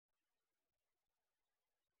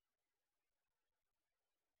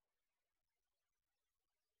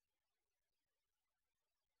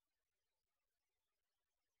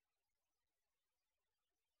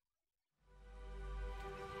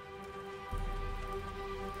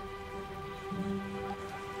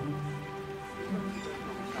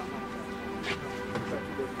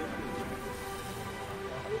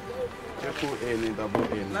triple A and double A.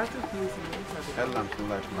 Plastic place in Headlamp to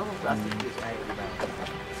life. plastic place right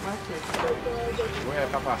Go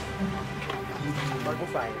ahead, Papa. Go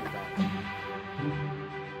fire.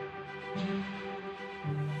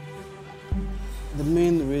 The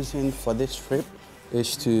main reason for this trip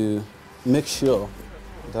is to make sure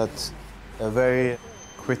that a very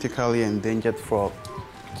critically endangered frog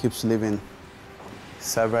keeps living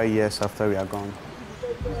several years after we are gone.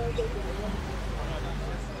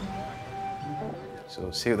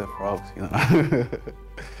 So save the frogs, you know.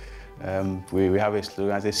 We have a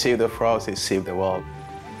slogan, say save the frogs, say save the world.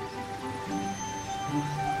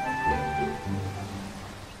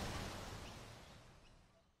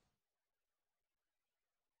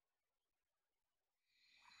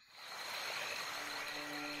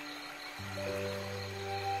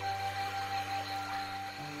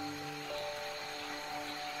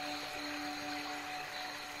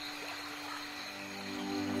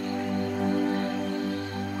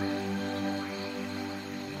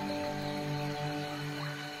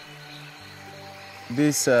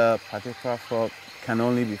 This particular frog can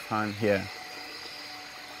only be found here.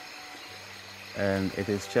 And it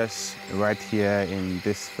is just right here in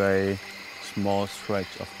this very small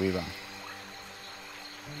stretch of river.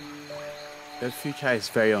 The future is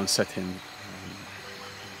very uncertain.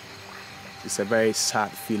 It's a very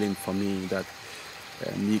sad feeling for me that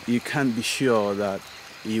you can't be sure that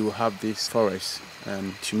you will have this forest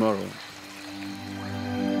tomorrow.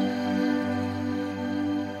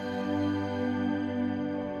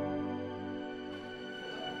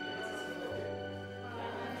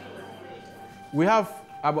 We have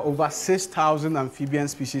about over 6,000 amphibian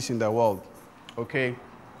species in the world, okay?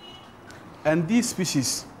 And these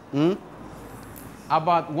species,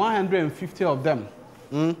 about 150 of them,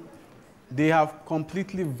 they have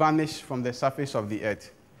completely vanished from the surface of the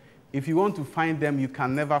earth. If you want to find them, you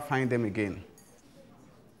can never find them again.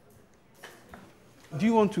 Do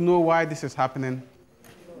you want to know why this is happening?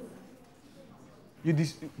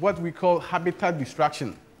 What we call habitat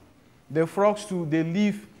destruction. The frogs too, they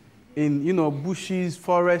live in, bushes,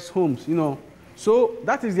 forests, homes, So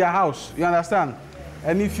that is their house, you understand?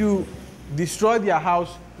 And if you destroy their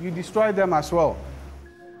house, you destroy them as well.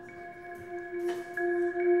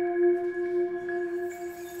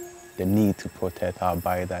 The need to protect our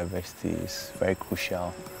biodiversity is very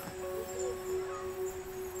crucial.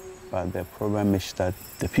 But the problem is that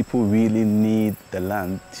the people really need the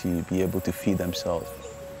land to be able to feed themselves.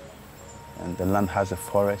 And the land has the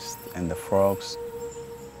forest and the frogs.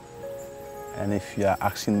 And if you are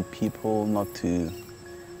asking people not to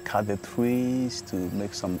cut the trees to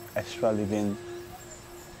make some extra living,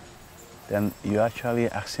 then you're actually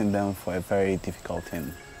asking them for a very difficult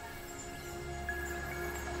thing.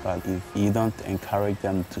 But if you don't encourage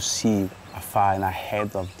them to see afar and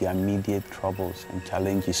ahead of their immediate troubles and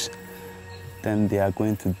challenges, then they are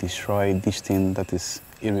going to destroy this thing that is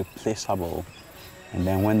irreplaceable. And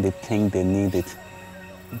then when they think they need it,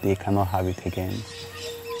 they cannot have it again.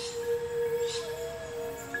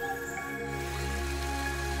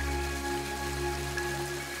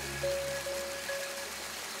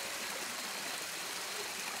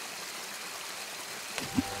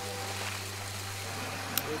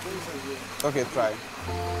 Okay, try.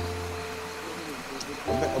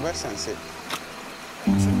 Obey sense.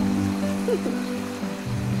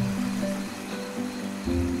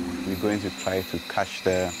 We're going to try to catch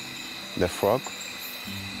the frog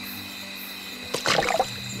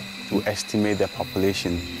to estimate the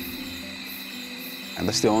population. And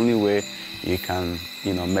that's the only way you can,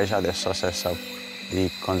 measure the success of the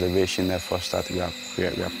conservation efforts that we are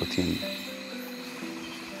putting.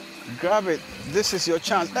 Grab it. This is your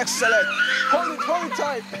chance. Excellent. Hold it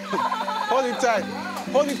tight. Hold it tight.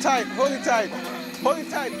 Hold it tight. Hold it tight. Hold it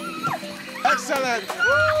tight. Excellent.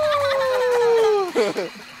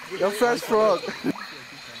 Woo! Your first frog. Do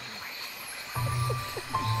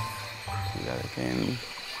that again.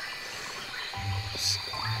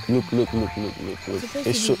 Look.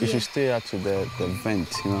 It should stay out to the vent,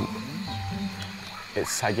 It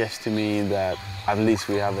suggests to me that at least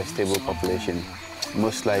we have a stable population.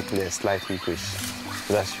 Most likely a slight increase.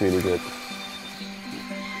 So that's really good.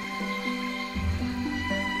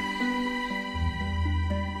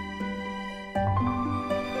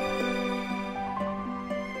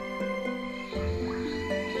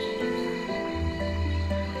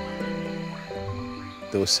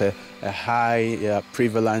 There was a high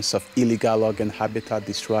prevalence of illegal log and habitat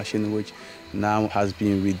destruction, which now has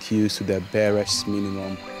been reduced to the barest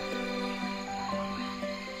minimum.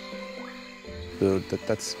 So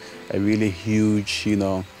that's a really huge,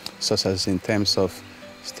 success in terms of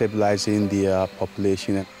stabilizing the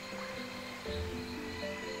population.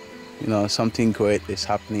 you know, something great is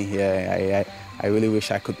happening here. I really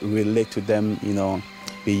wish I could relate to them, you know,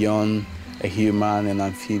 beyond a human and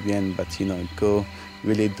amphibian, but, you know, go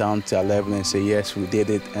really down to our level and say, yes, we did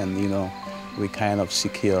it, and, you know, we kind of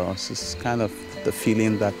secure. So it's kind of the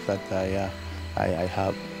feeling that I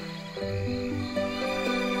have.